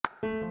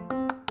Hey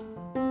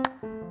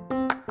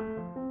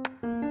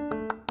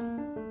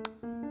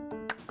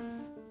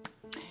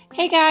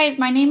guys,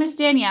 my name is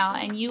Danielle,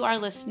 and you are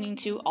listening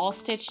to All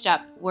Stitched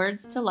Up,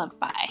 Words to Love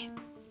By.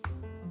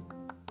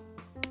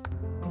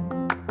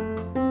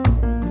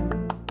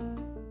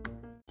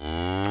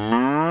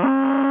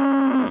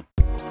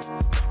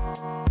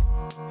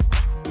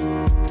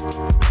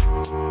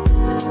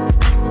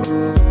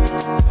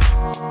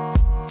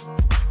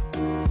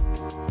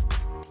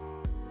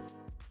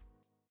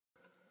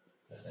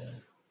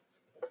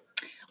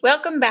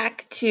 Welcome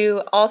back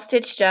to All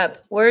Stitched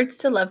Up, Words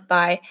to Love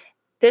By.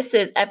 This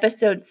is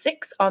episode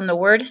 6 on the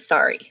word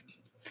sorry.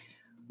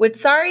 Would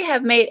sorry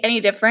have made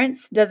any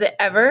difference? Does it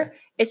ever?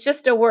 It's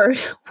just a word,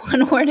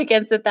 one word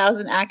against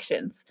 1,000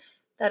 actions.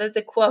 That is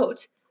a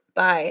quote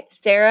by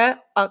Sarah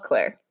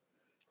Uckler.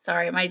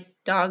 Sorry, my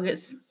dog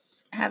is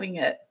having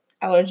an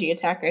allergy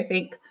attack, I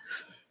think.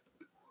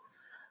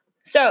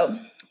 So,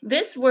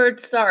 this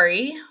word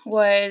sorry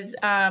was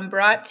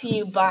brought to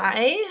you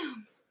by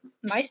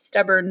my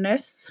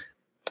stubbornness.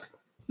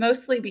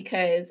 Mostly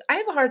because I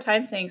have a hard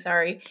time saying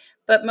sorry,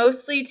 but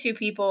mostly to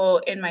people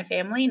in my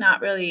family,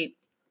 not really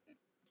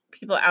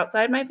people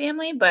outside my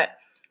family. But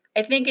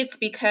I think it's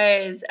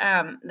because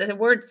the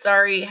word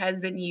sorry has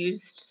been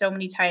used so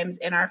many times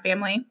in our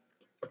family.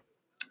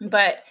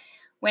 But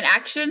when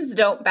actions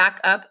don't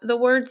back up the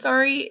word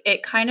sorry,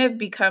 it kind of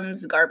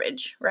becomes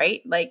garbage,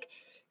 right?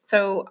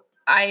 So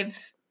I've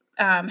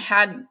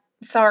had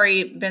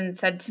sorry been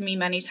said to me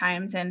many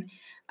times, and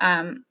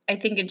I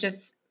think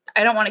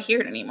I don't want to hear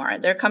it anymore.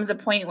 There comes a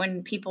point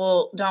when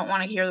people don't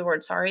want to hear the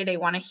word sorry. They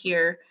want to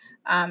hear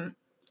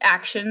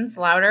actions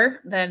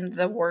louder than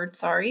the word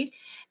sorry.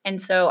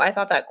 And so I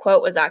thought that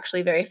quote was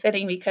actually very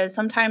fitting, because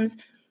sometimes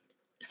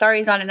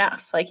sorry is not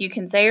enough. Like, you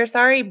can say you're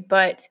sorry,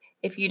 but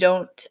if you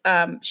don't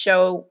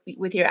show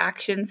with your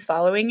actions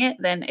following it,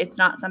 then it's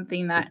not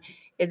something that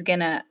is going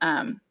to,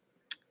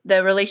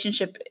 the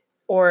relationship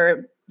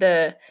or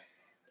the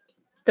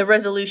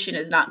resolution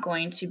is not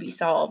going to be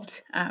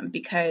solved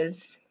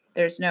because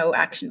there's no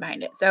action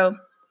behind it. So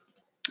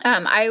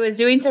I was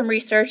doing some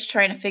research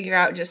trying to figure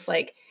out just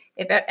like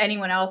if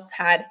anyone else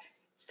had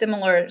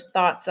similar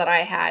thoughts that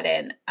I had.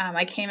 And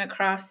I came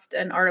across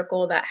an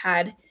article that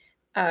had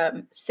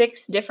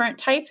 6 different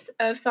types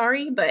of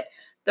sorry. But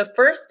the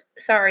first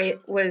sorry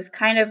was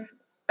kind of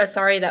a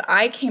sorry that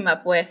I came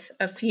up with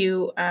a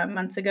few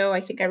months ago.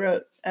 I think I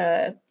wrote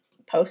a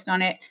post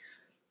on it.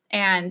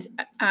 And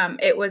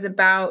it was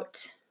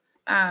about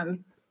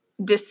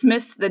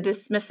dismiss the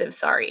dismissive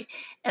sorry.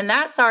 And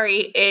that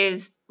sorry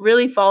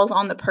really falls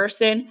on the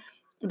person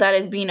that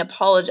is being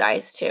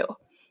apologized to,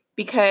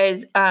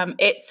 because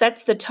it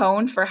sets the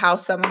tone for how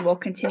someone will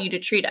continue to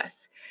treat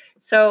us.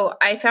 So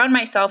I found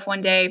myself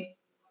one day,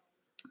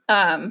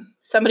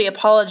 somebody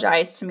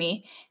apologized to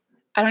me.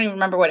 I don't even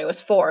remember what it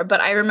was for,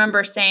 but I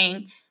remember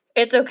saying,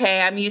 "It's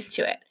okay, I'm used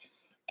to it."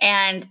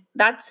 And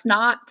that's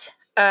not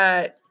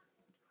a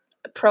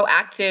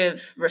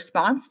proactive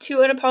response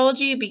to an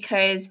apology,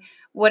 because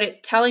what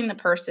it's telling the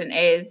person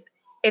is,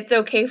 it's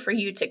okay for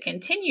you to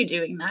continue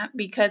doing that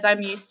because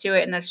I'm used to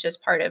it and that's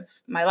just part of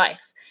my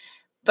life.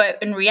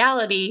 But in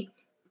reality,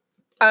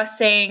 us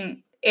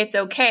saying it's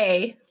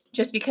okay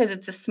just because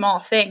it's a small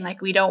thing,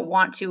 like, we don't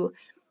want to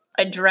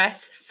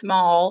address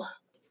small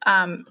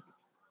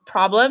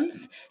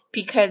problems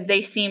because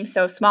they seem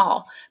so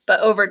small. But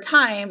over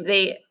time,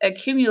 they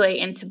accumulate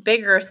into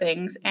bigger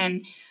things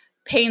and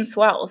pain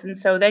swells. And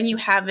so then you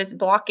have this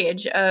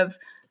blockage of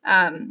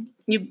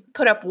you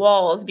put up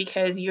walls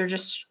because you're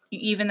just,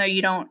 even though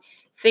you don't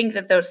think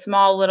that those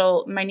small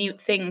little minute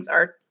things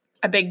are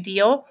a big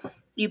deal,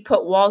 you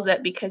put walls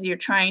up because you're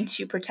trying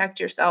to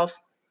protect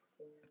yourself,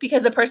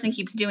 because the person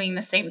keeps doing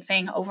the same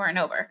thing over and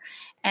over.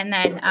 And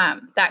then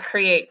that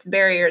creates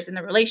barriers in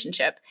the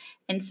relationship.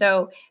 And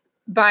so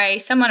by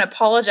someone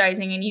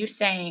apologizing and you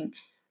saying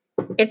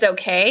it's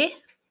okay,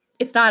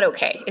 it's not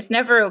okay. It's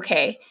never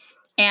okay.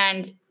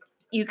 And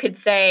you could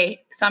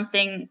say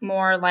something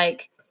more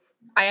like,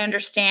 "I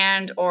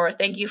understand," or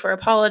 "Thank you for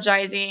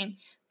apologizing."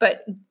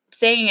 But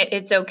saying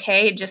it's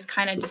okay just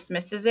kind of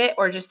dismisses it,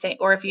 or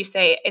if you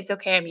say it's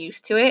okay, I'm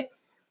used to it,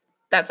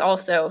 that's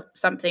also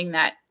something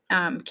that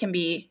can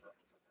be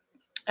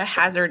a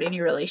hazard in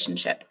your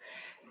relationship.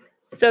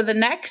 So the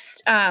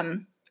next,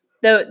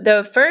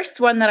 the first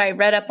one that I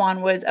read up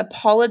on was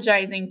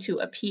apologizing to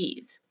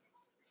appease.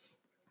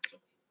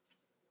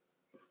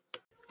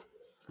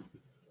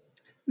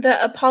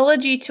 The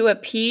apology to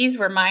appease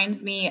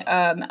reminds me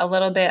a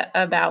little bit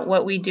about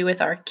what we do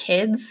with our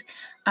kids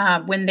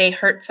when they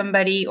hurt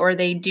somebody or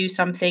they do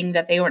something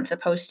that they weren't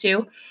supposed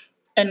to,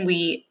 and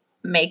we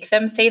make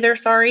them say they're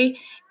sorry.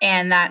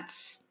 And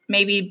that's,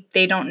 maybe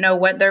they don't know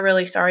what they're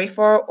really sorry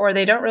for, or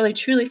they don't really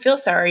truly feel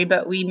sorry,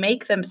 but we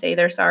make them say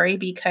they're sorry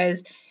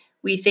because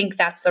we think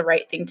that's the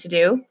right thing to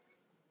do.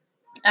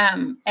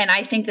 And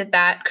I think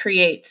that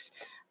creates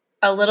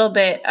a little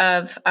bit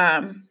of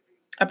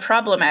a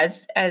problem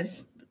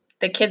as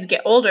the kids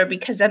get older,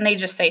 because then they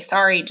just say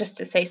sorry just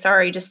to say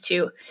sorry, just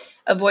to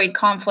avoid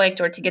conflict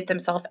or to get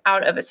themselves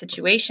out of a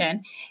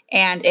situation.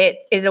 And it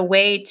is a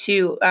way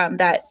to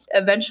that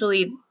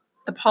eventually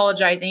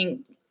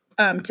apologizing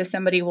to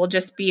somebody will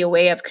just be a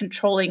way of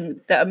controlling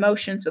the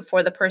emotions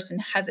before the person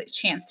has a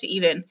chance to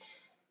even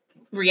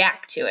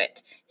react to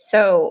it.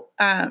 So,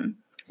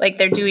 like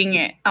they're doing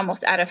it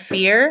almost out of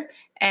fear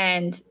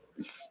and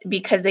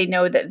because they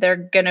know that they're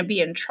going to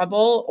be in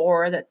trouble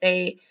or that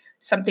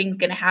something's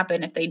going to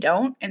happen if they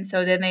don't. And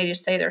so then they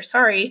just say they're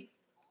sorry,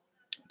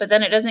 but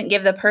then it doesn't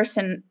give the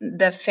person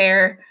the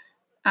fair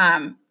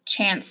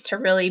chance to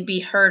really be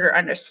heard or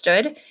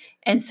understood.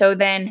 And so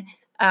then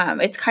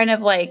it's kind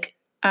of like,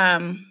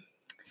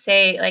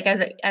 say, like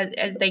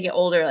as they get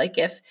older, like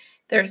if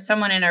there's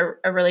someone in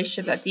a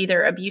relationship that's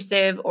either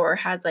abusive or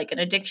has like an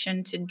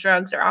addiction to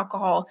drugs or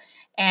alcohol,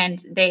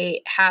 and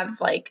they have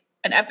like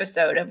an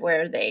episode of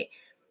where they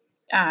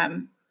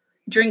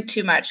drink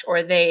too much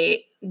or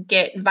they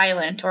get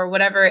violent or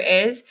whatever it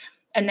is,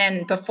 and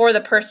then before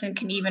the person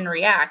can even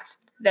react,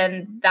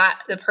 then that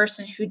the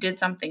person who did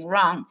something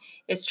wrong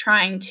is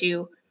trying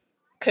to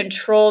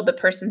control the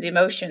person's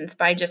emotions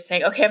by just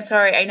saying, okay, I'm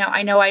sorry.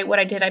 I know what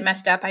I did. I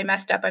messed up.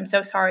 I'm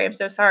so sorry. I'm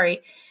so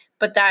sorry.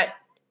 But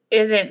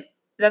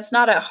that's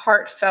not a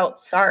heartfelt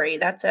sorry.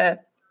 That's a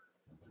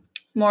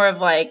more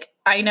of like,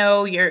 I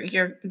know you're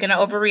going to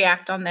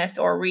overreact on this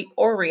or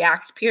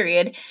react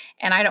period.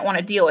 And I don't want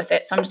to deal with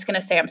it. So I'm just going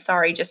to say, I'm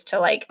sorry, just to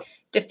like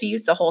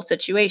diffuse the whole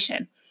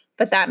situation.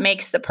 But that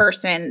makes the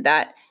person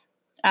that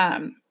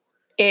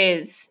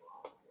is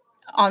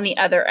on the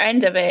other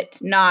end of it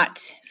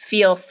not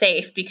feel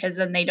safe, because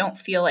then they don't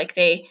feel like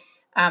they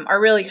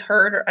are really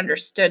heard or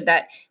understood,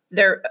 that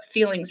their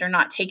feelings are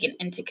not taken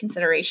into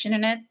consideration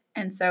in it.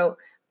 And so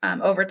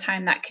over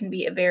time, that can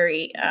be a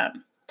very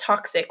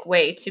toxic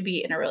way to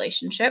be in a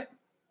relationship.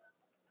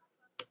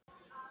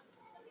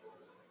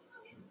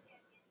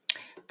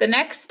 The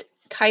next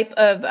type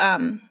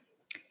of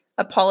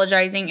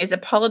apologizing is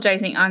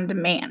apologizing on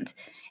demand.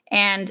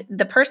 And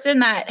the person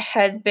that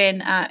has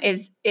been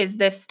is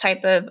this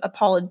type of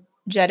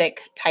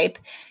apologetic type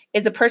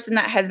is a person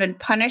that has been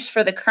punished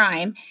for the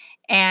crime,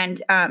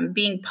 and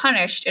being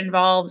punished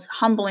involves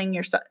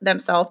humbling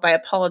themselves by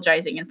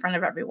apologizing in front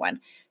of everyone.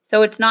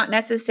 So it's not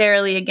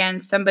necessarily, again,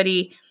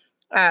 somebody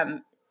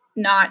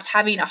not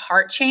having a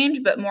heart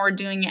change, but more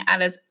doing it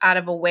out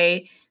of a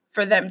way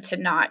for them to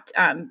not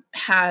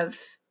have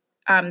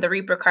the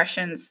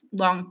repercussions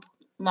long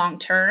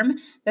term,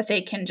 that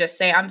they can just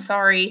say, I'm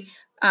sorry.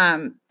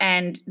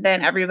 And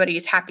then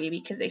everybody's happy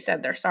because they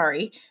said they're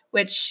sorry,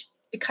 which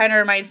it kind of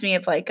reminds me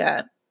of like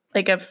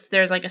if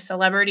there's like a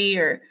celebrity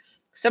or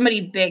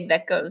somebody big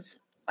that goes,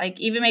 like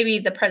even maybe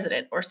the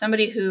president or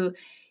somebody who,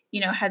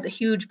 has a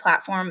huge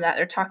platform that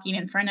they're talking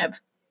in front of,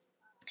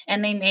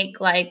 and they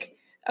make like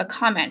a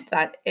comment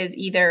that is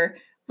either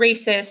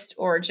racist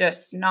or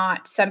just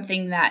not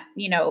something that,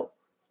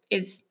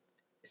 is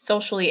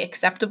socially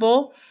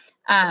acceptable,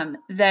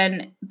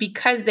 then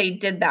because they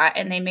did that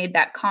and they made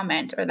that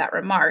comment or that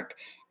remark,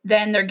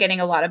 then they're getting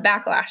a lot of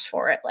backlash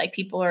for it. Like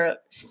people are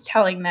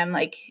telling them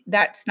like,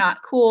 that's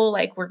not cool.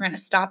 Like, we're going to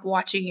stop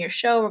watching your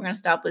show. We're going to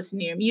stop listening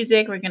to your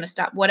music. We're going to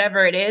stop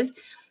whatever it is.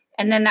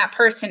 And then that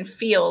person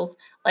feels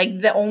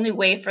like the only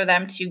way for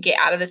them to get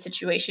out of the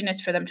situation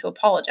is for them to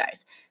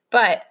apologize.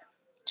 But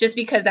just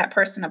because that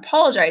person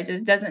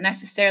apologizes doesn't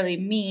necessarily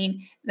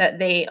mean that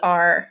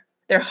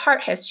their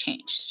heart has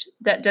changed.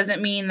 That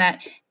doesn't mean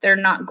that they're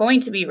not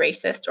going to be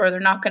racist or they're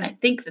not going to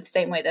think the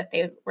same way that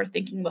they were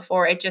thinking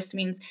before. It just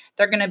means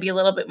they're going to be a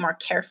little bit more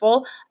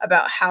careful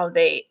about how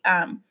they,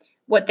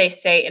 what they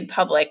say in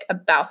public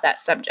about that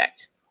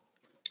subject.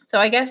 So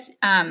I guess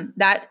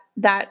that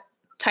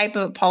type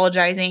of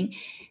apologizing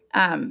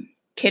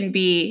can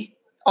be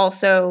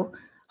also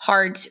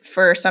hard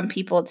for some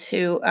people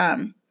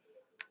to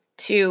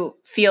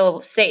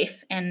feel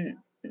safe and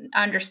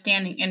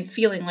understanding and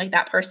feeling like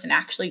that person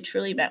actually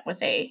truly meant what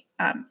they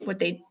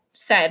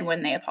said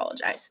when they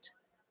apologized.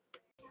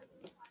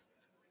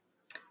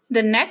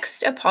 The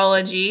next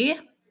apology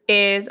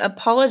is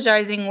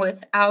apologizing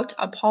without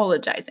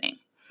apologizing.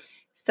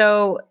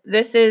 So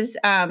this is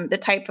the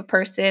type of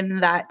person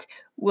that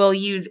will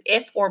use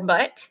if or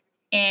but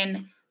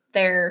in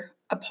their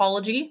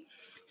apology.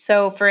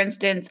 So for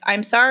instance,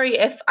 I'm sorry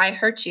if I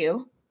hurt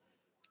you.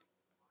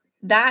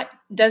 That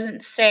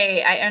doesn't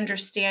say I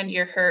understand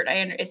you're hurt.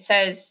 It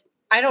says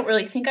I don't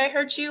really think I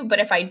hurt you, but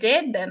if I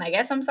did, then I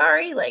guess I'm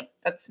sorry. Like,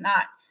 that's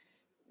not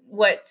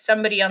what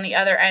somebody on the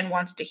other end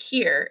wants to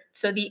hear.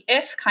 So the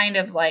if kind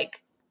of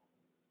like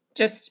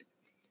just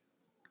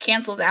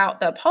cancels out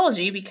the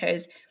apology,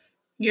 because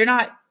you're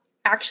not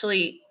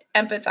actually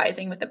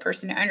empathizing with the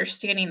person or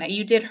understanding that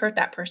you did hurt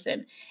that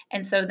person.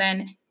 And so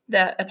then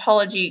the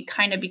apology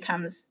kind of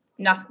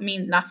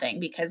means nothing,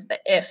 because the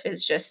if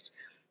is just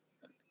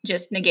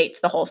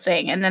negates the whole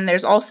thing. And then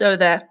there's also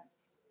the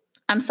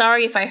I'm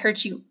sorry if I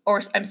hurt you,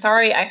 or I'm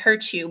sorry I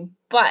hurt you,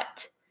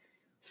 but.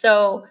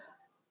 So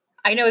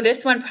I know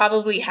this one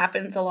probably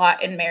happens a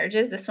lot in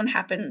marriages. This one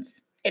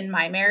happens in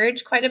my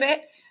marriage quite a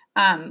bit,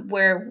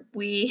 where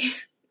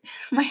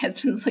my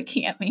husband's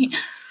looking at me.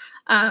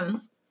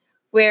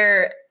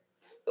 where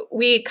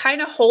we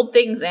kind of hold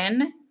things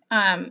in.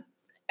 I'm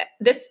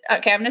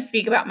going to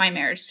speak about my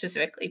marriage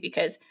specifically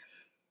because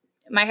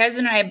my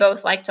husband and I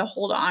both like to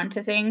hold on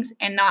to things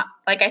and not,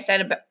 like I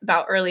said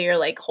about earlier,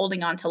 like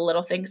holding on to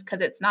little things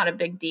because it's not a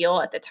big deal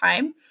at the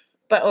time,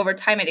 but over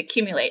time it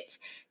accumulates.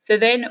 So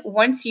then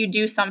once you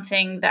do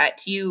something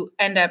that you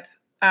end up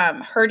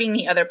hurting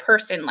the other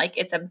person, like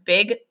it's a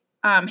big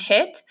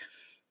hit,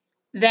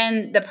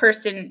 then the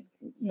person,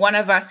 one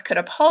of us could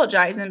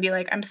apologize and be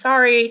like, I'm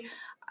sorry,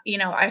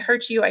 I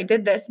hurt you, I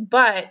did this,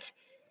 but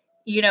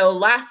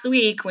last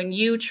week when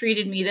you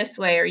treated me this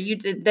way or you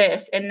did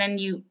this, and then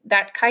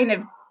that kind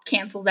of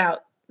cancels out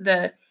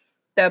the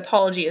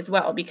apology as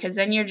well, because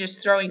then you're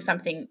just throwing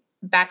something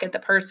back at the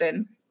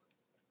person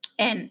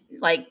and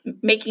like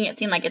making it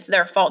seem like it's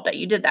their fault that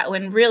you did that,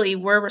 when really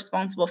we're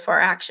responsible for our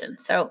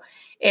actions. So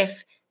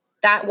if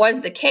that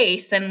was the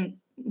case, then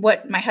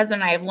what my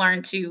husband and I have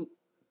learned to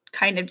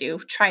kind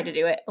of try to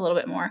do it a little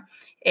bit more,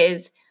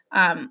 is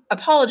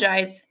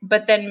apologize,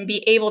 but then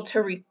be able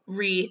to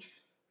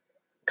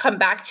come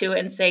back to it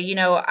and say,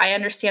 I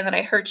understand that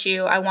I hurt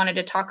you. I wanted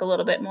to talk a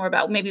little bit more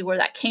about maybe where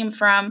that came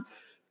from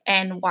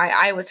and why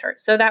I was hurt.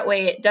 So that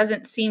way it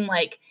doesn't seem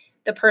like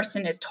the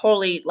person is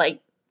totally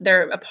like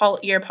your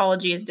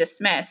apology is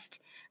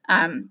dismissed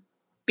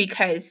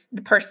because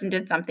the person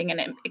did something and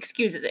it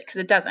excuses it, because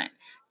it doesn't.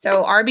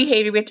 So our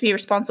behavior, we have to be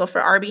responsible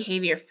for our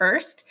behavior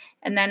first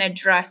and then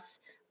address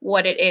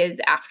what it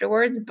is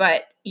afterwards.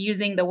 But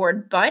using the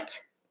word "but"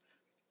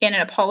 in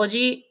an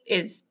apology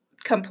is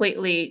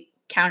completely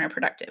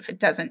counterproductive.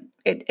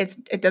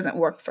 It doesn't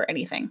work for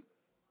anything.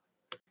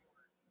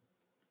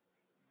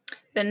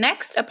 The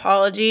next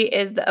apology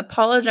is the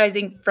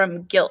apologizing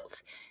from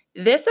guilt.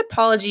 This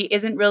apology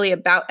isn't really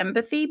about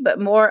empathy, but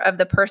more of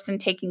the person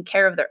taking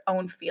care of their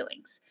own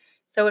feelings.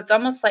 So it's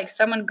almost like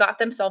someone got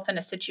themselves in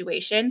a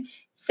situation.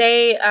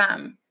 Say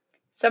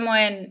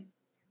someone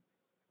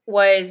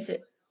was,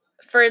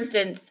 for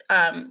instance,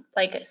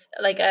 like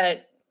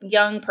a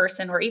young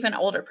person or even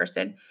older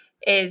person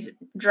is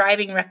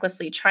driving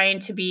recklessly, trying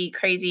to be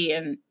crazy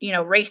and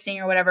racing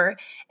or whatever,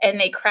 and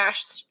they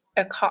crashed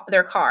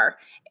their car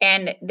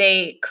and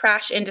they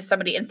crash into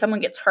somebody and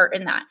someone gets hurt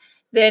in that.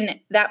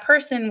 Then that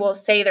person will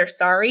say they're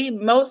sorry,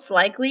 most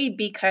likely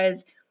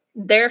because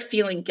they're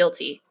feeling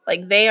guilty.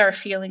 Like they are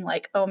feeling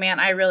like, oh man,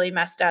 I really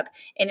messed up.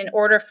 And in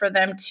order for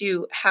them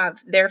to have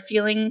their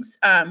feelings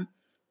for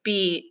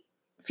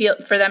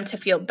them to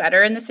feel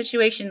better in the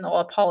situation, they'll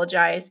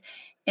apologize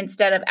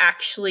instead of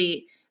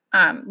actually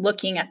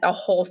looking at the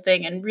whole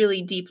thing and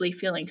really deeply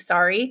feeling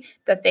sorry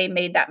that they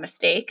made that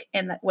mistake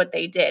and what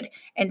they did.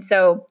 And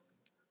so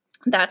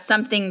that's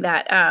something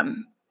that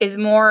is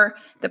more,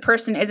 the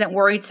person isn't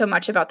worried so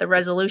much about the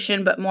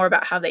resolution, but more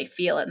about how they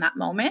feel in that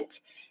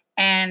moment.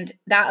 And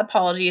that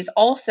apology is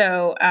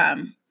also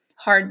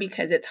hard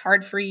because it's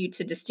hard for you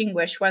to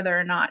distinguish whether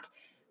or not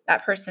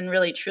that person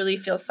really truly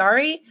feels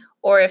sorry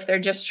or if they're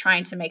just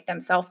trying to make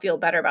themselves feel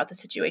better about the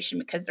situation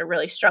because they're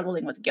really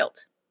struggling with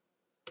guilt.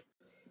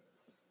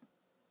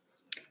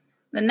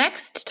 The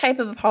next type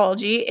of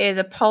apology is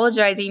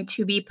apologizing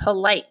to be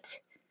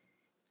polite.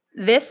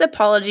 This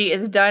apology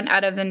is done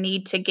out of the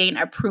need to gain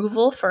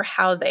approval for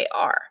how they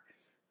are.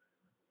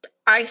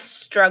 I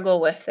struggle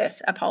with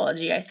this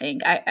apology, I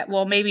think.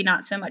 Well, maybe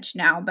not so much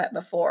now, but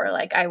before,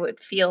 like I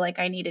would feel like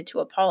I needed to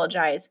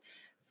apologize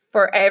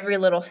for every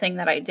little thing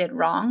that I did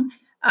wrong,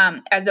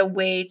 as a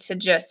way to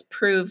just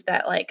prove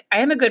that like I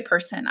am a good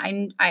person.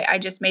 I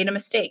just made a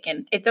mistake,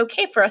 and it's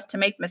okay for us to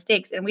make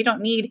mistakes, and we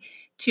don't need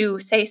to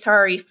say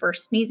sorry for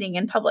sneezing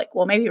in public.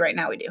 Well, maybe right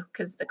now we do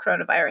because the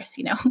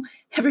coronavirus,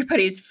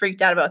 everybody's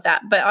freaked out about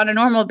that. But on a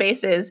normal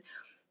basis,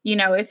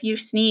 if you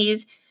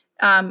sneeze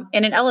in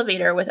an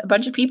elevator with a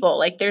bunch of people,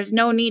 like there's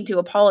no need to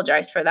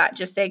apologize for that.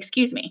 Just say,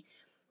 excuse me.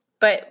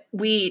 But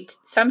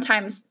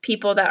sometimes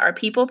people that are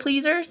people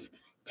pleasers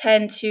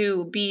tend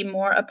to be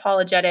more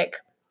apologetic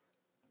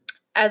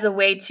as a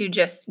way to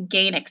just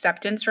gain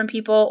acceptance from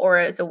people or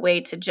as a way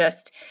to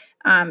just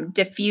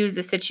diffuse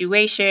a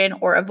situation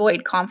or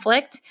avoid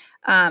conflict.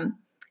 And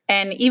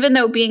even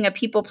though being a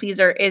people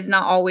pleaser is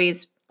not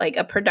always like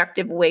a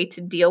productive way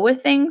to deal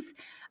with things,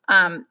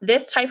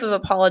 this type of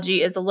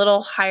apology is a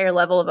little higher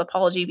level of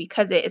apology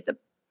because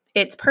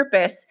its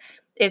purpose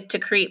is to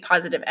create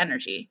positive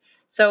energy.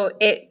 So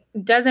it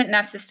doesn't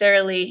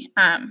necessarily,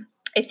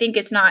 I think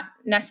it's not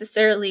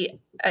necessarily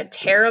a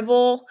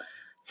terrible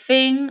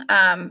thing,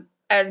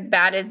 as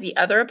bad as the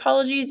other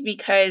apologies,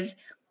 because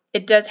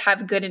it does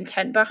have good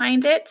intent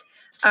behind it.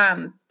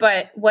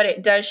 But what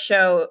it does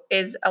show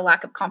is a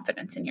lack of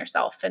confidence in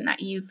yourself and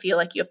that you feel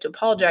like you have to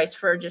apologize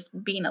for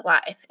just being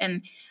alive.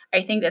 And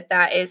I think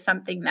that is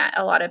something that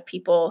a lot of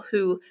people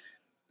who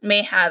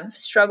may have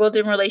struggled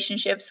in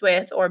relationships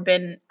with or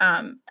been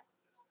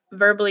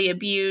verbally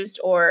abused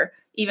or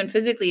even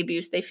physically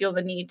abused, they feel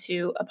the need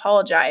to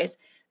apologize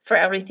for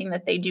everything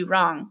that they do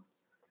wrong.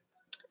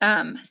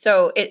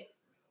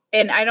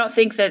 And I don't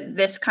think that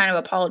this kind of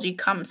apology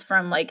comes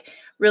from like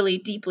really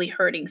deeply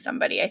hurting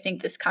somebody. I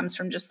think this comes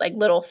from just like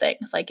little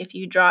things. Like if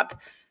you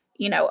drop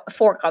a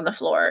fork on the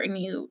floor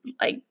and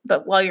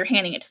but while you're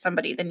handing it to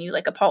somebody, then you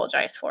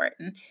apologize for it.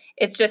 And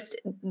it's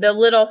just the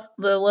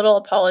little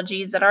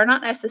apologies that are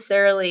not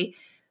necessarily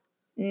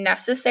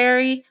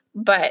necessary,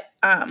 but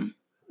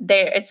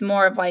it's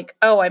more of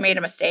oh, I made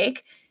a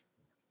mistake,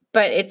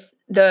 but it's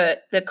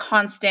the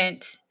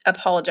constant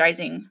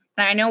apologizing.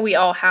 And I know we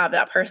all have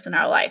that person in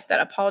our life that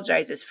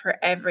apologizes for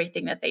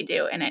everything that they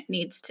do, and it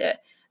needs to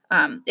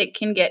it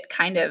can get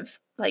kind of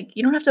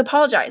you don't have to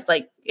apologize,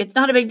 it's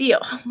not a big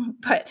deal.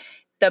 But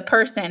the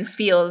person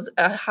feels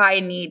a high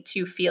need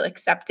to feel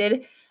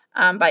accepted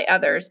by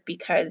others,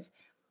 because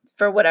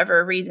for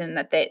whatever reason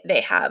that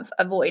they have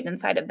a void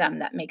inside of them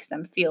that makes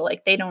them feel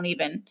like they don't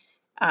even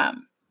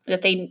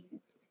that they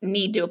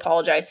need to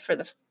apologize for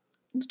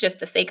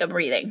just the sake of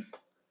breathing.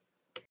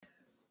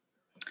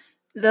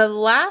 The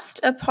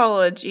last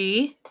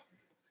apology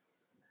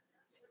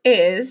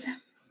is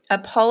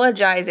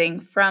apologizing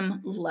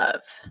from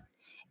love.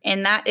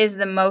 And that is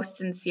the most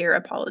sincere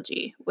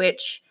apology,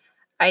 which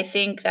I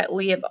think that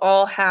we have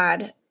all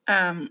had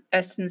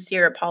a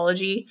sincere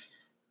apology.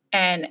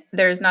 And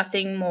there's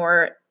nothing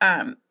more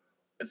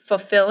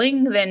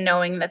fulfilling than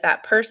knowing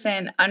that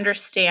person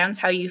understands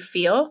how you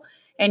feel,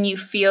 and you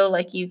feel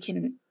like you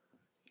can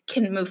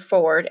move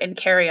forward and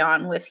carry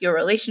on with your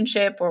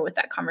relationship or with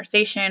that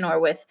conversation or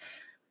with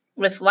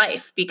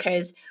life.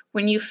 Because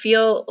when you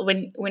feel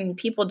when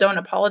people don't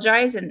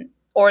apologize,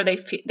 or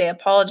they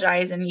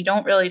apologize and you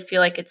don't really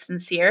feel like it's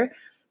sincere,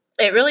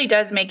 it really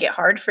does make it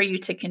hard for you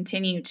to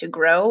continue to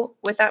grow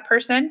with that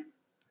person.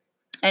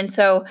 And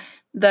so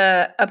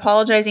the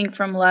apologizing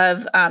from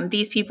love,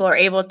 these people are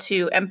able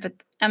to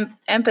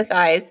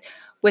empathize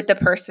with the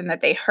person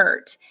that they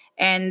hurt.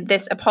 And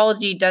this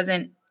apology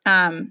isn't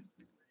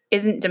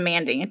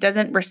demanding. It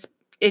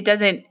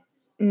doesn't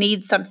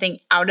need something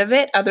out of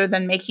it other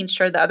than making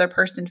sure the other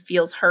person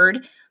feels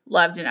heard,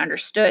 loved, and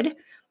understood.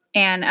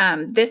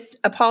 And this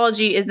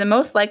apology is the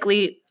most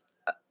likely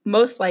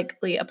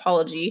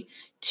apology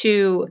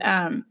to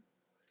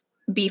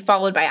be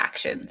followed by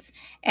actions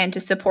and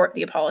to support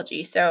the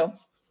apology. So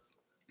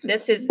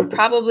this is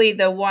probably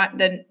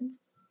the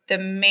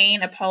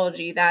main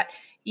apology that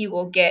you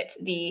will get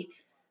the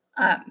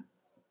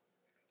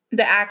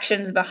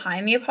actions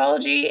behind the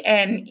apology.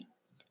 And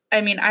I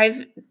mean,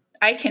 I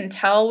can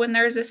tell when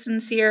there's a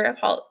sincere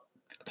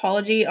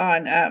apology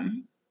on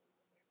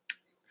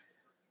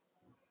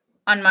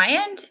my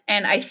end,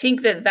 and I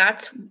think that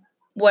that's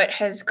what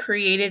has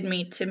created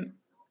me to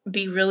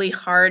be really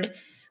hard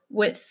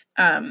with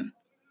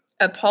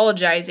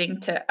apologizing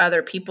to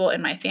other people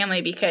in my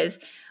family, because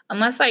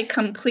unless I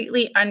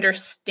completely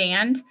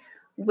understand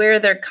where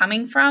they're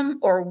coming from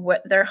or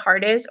what their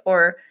heart is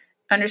or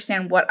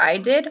understand what I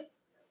did,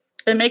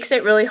 it makes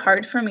it really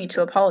hard for me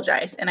to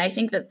apologize. And I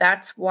think that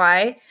that's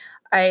why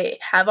I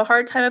have a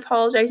hard time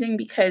apologizing,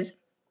 because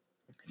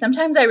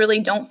sometimes I really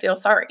don't feel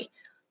sorry.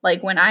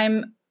 Like when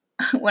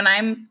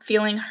I'm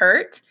feeling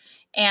hurt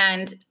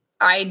and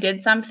I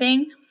did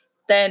something,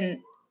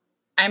 then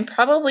I'm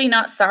probably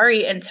not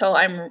sorry until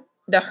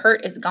the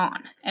hurt is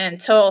gone, and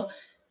until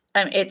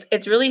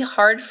it's really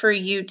hard for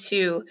you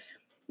to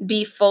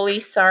be fully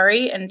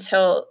sorry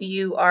until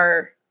you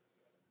are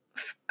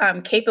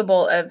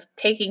capable of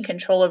taking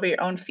control over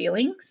your own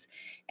feelings.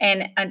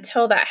 And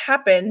until that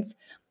happens,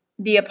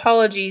 the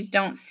apologies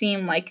don't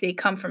seem like they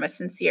come from a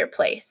sincere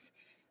place.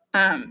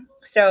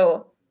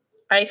 So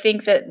I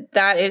think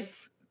that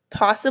is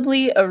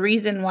possibly a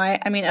reason why,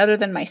 other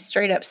than my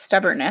straight up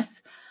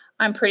stubbornness,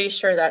 I'm pretty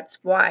sure that's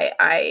why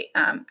I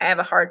have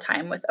a hard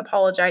time with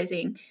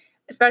apologizing,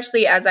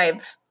 especially as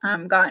I've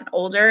gotten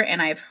older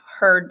and I've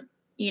heard,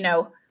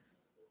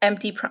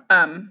 empty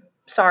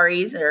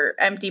sorries or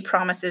empty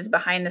promises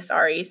behind the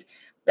sorries,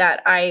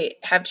 that I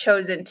have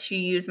chosen to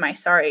use my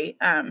sorry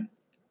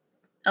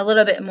a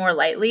little bit more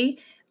lightly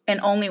and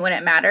only when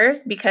it matters,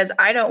 because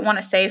I don't want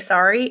to say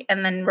sorry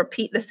and then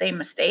repeat the same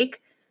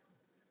mistake,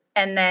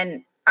 and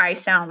then I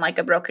sound like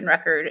a broken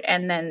record,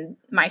 and then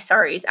my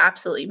sorries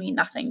absolutely mean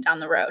nothing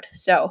down the road.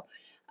 So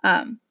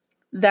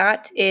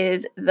that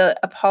is the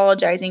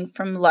apologizing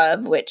from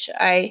love, which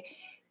I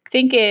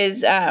think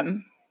is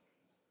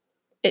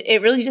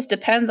it really just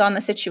depends on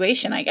the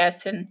situation, I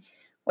guess, and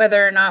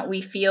whether or not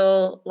we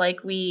feel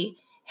like we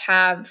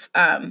have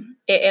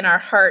it in our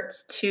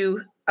hearts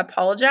to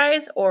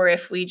apologize, or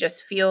if we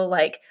just feel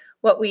like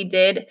what we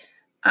did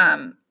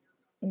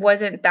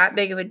wasn't that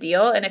big of a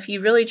deal. And if you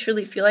really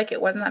truly feel like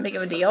it wasn't that big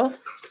of a deal,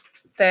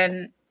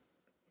 then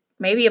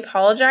maybe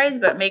apologize,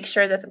 but make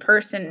sure that the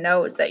person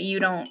knows that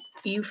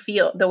you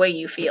feel the way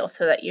you feel,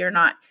 so that you're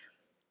not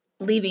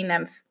leaving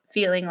them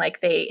feeling like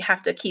they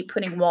have to keep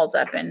putting walls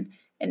up and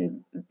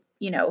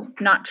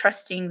not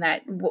trusting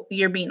that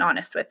you're being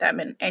honest with them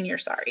and your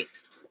sorries.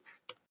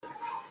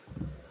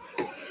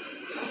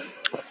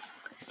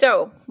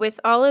 So with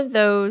all of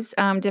those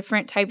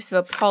different types of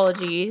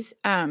apologies,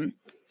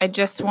 I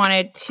just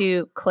wanted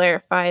to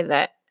clarify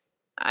that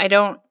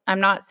I'm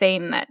not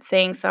saying that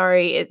saying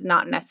sorry is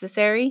not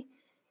necessary,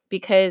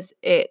 because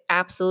it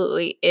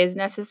absolutely is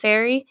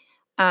necessary.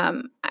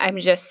 I'm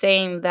just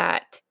saying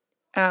that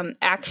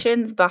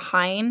actions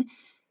behind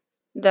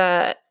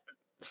the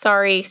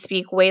sorry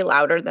speak way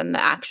louder than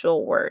the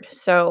actual word.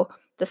 So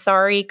the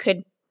sorry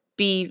could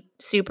be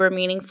super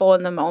meaningful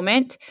in the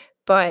moment,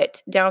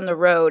 but down the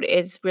road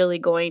is really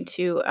going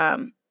to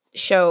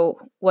show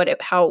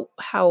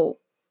how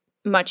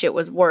much it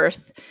was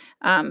worth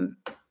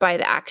by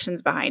the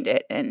actions behind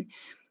it. And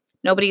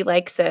nobody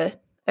likes a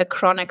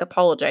chronic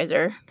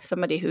apologizer,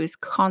 somebody who's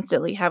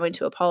constantly having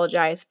to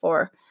apologize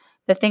for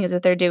the things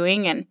that they're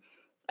doing. And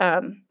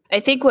I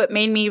think what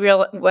made me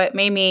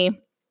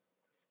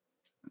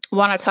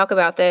want to talk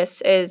about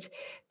this is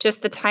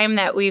just the time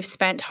that we've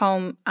spent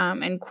home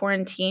in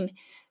quarantine.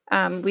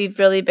 We've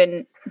really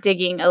been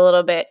digging a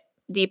little bit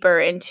deeper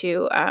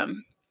into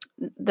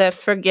the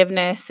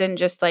forgiveness and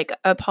just like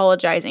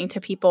apologizing to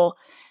people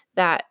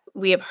that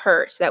we have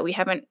hurt, that we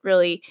haven't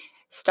really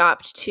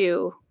stopped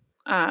to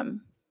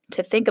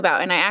think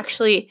about. And I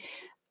actually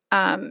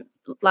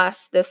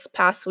this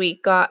past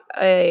week got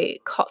a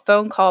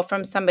phone call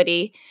from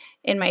somebody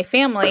in my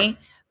family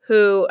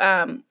who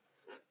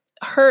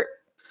hurt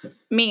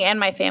me and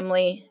my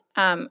family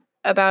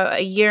about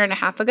a year and a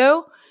half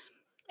ago.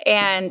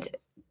 And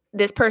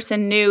this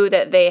person knew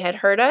that they had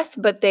hurt us,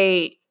 but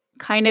they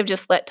kind of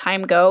just let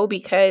time go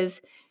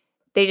because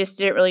they just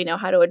didn't really know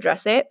how to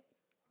address it.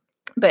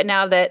 But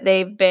now that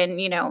they've been,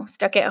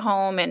 stuck at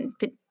home and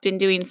been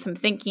doing some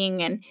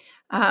thinking, and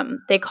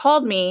they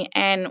called me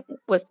and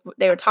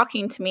they were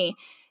talking to me,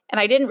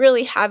 and I didn't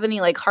really have any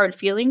like hard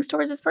feelings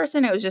towards this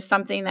person. It was just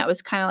something that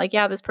was kind of like,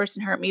 yeah, this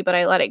person hurt me, but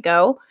I let it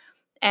go.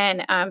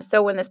 And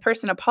so when this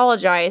person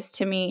apologized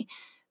to me,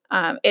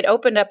 it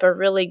opened up a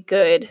really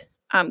good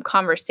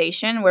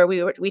conversation where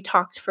we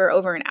talked for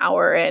over an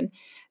hour and,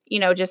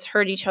 just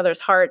heard each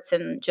other's hearts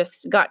and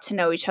just got to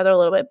know each other a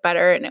little bit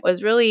better. And it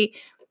was really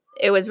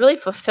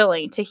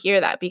fulfilling to hear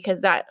that,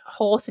 because that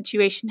whole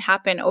situation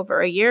happened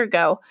over a year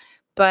ago.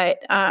 But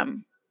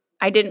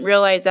I didn't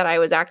realize that I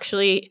was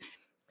actually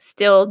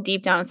still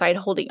deep down inside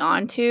holding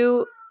on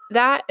to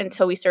that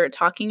until we started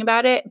talking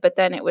about it. But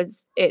then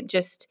it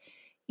just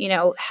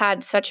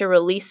had such a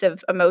release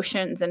of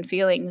emotions and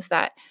feelings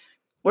that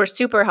were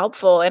super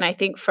helpful. And I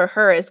think for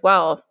her as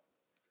well.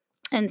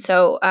 And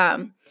so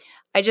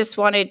I just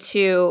wanted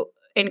to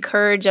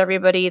encourage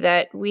everybody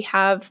that we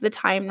have the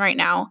time right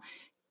now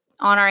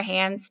on our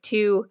hands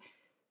to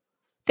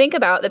think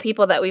about the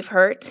people that we've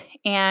hurt.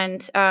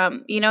 And,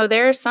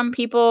 there are some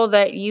people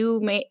that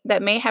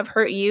may have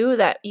hurt you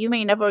that you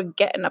may never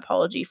get an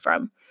apology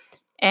from.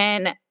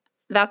 And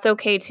that's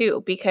okay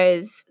too,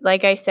 because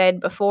like I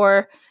said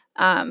before,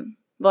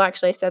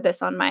 actually I said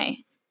this on my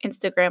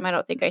Instagram. I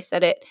don't think I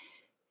said it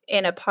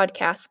in a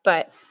podcast,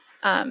 but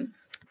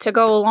to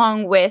go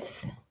along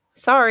with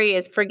sorry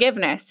is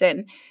forgiveness.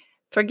 And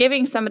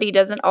forgiving somebody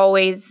doesn't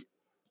always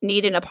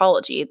need an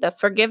apology. The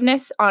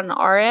forgiveness on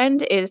our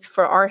end is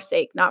for our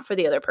sake, not for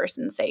the other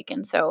person's sake.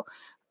 And so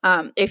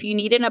if you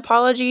need an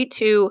apology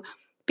to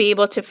be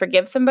able to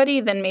forgive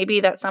somebody, then maybe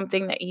that's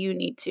something that you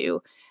need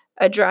to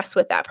address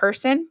with that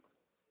person.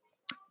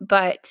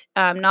 But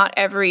not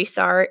every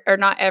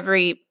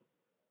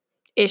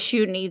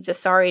issue needs a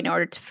sorry in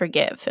order to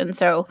forgive. And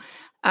so,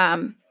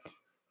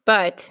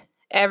 but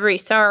every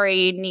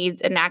sorry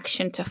needs an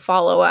action to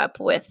follow up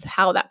with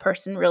how that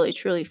person really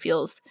truly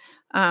feels,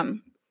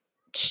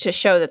 to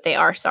show that they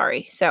are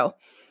sorry. So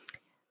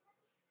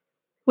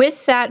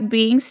with that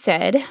being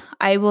said,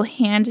 I will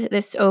hand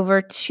this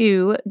over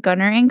to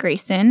Gunnar and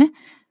Grayson.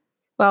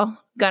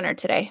 Well, Gunnar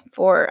today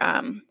for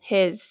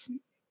his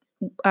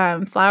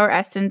flower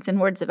essence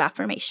and words of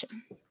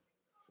affirmation.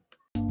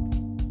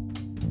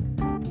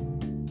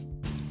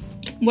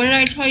 What did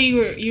I tell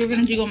you you were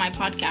going to do on my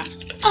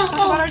podcast? Talk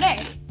about our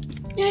day.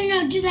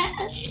 No, do the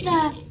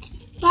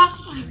Bach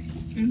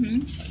flowers.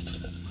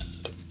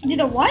 Mm-hmm. Do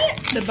the what?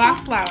 The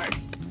Bach flower.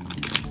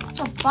 What's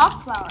a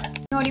Bach flower?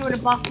 No idea what a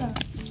Bach flower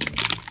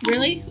is.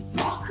 Really?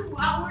 Bach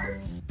flower?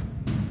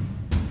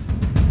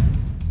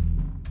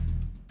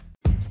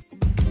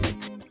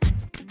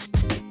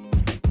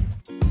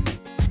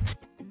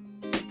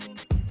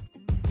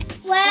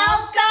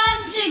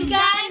 Welcome to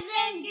Guns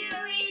and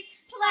Gooey's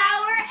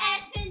Flower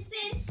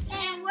Essences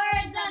and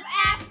Words of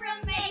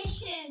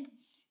Affirmations.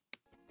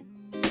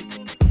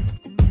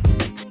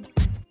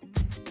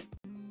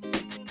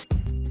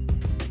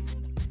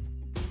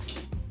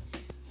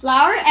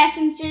 Flower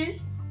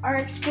essences are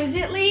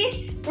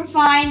exquisitely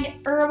refined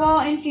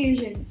herbal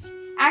infusions,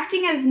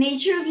 acting as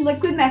nature's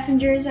liquid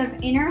messengers of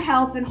inner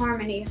health and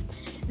harmony.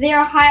 They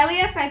are highly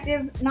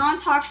effective,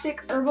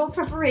 non-toxic herbal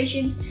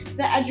preparations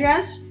that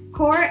address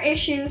core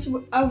issues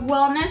of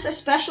wellness,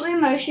 especially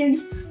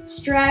emotions,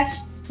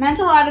 stress,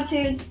 mental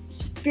attitudes,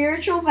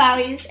 spiritual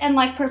values, and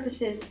life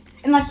purpose.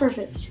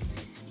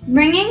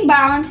 Bringing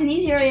balance in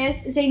these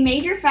areas is a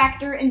major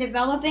factor in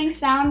developing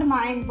sound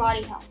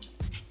mind-body health.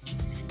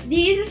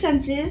 These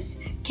essences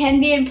can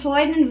be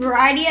employed in a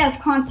variety of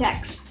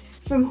contexts,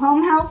 from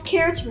home health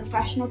care to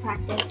professional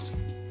practice.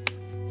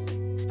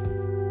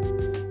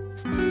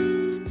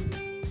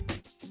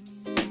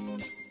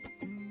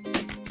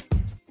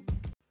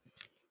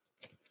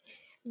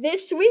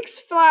 This week's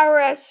flower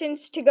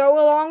essence to go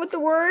along with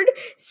the word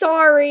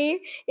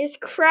sorry is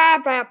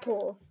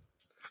crabapple.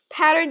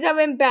 Patterns of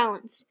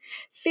imbalance.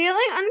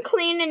 Feeling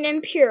unclean and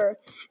impure,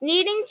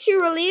 needing to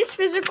release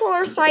physical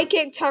or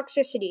psychic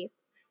toxicity.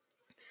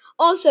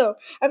 Also,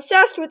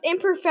 obsessed with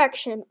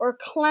imperfection or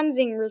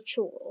cleansing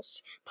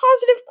rituals.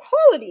 Positive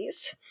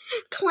qualities.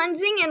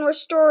 Cleansing and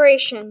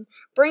restoration,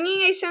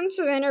 bringing a sense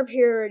of inner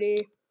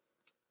purity.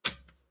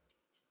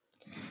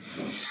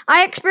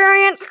 I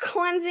experience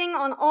cleansing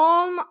on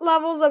all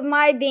levels of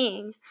my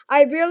being.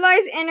 I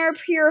realize inner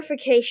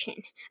purification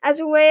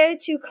as a way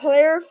to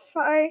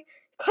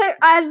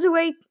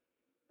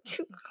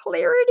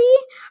clarity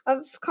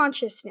of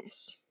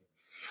consciousness.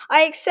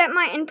 I accept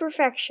my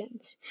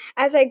imperfections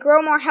as I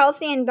grow more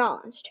healthy and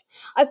balanced.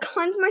 I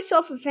cleanse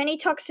myself of any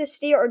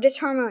toxicity or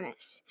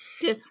disharmonious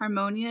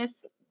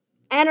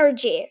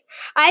energy.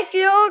 I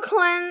feel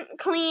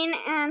clean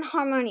and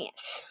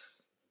harmonious.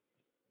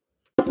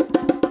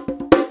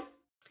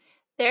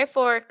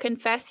 Therefore,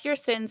 confess your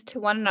sins to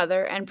one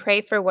another and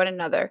pray for one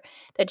another,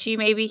 that you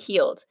may be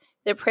healed.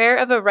 The prayer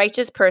of a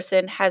righteous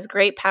person has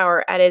great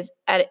power as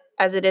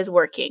it is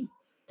working.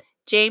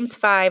 James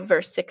 5,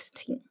 verse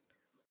 16.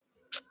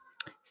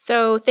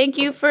 So thank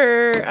you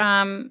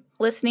for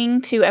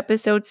listening to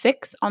episode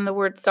 6 on the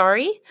word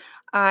sorry.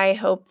 I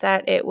hope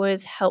that it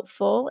was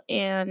helpful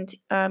and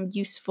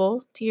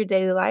useful to your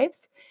daily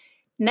lives.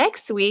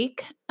 Next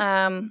week,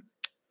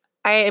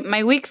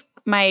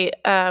 my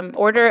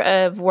order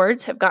of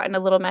words have gotten a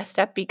little messed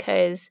up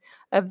because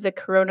of the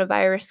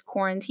coronavirus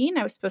quarantine.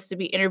 I was supposed to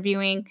be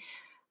interviewing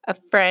a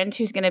friend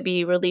who's going to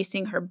be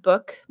releasing her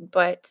book,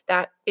 but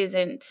that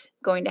isn't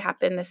going to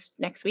happen this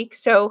next week.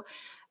 So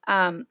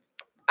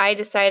I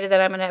decided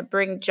that I'm going to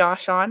bring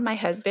Josh on, my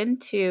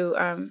husband, to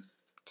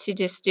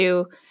just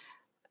do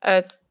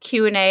a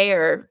Q&A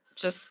or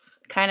just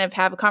kind of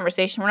have a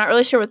conversation. We're not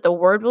really sure what the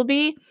word will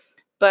be,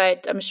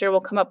 but I'm sure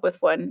we'll come up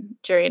with one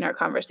during our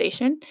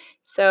conversation.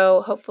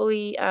 So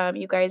hopefully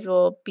you guys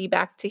will be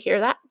back to hear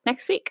that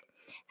next week.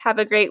 Have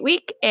a great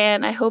week,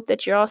 and I hope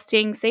that you're all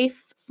staying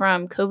safe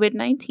from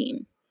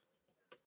COVID-19.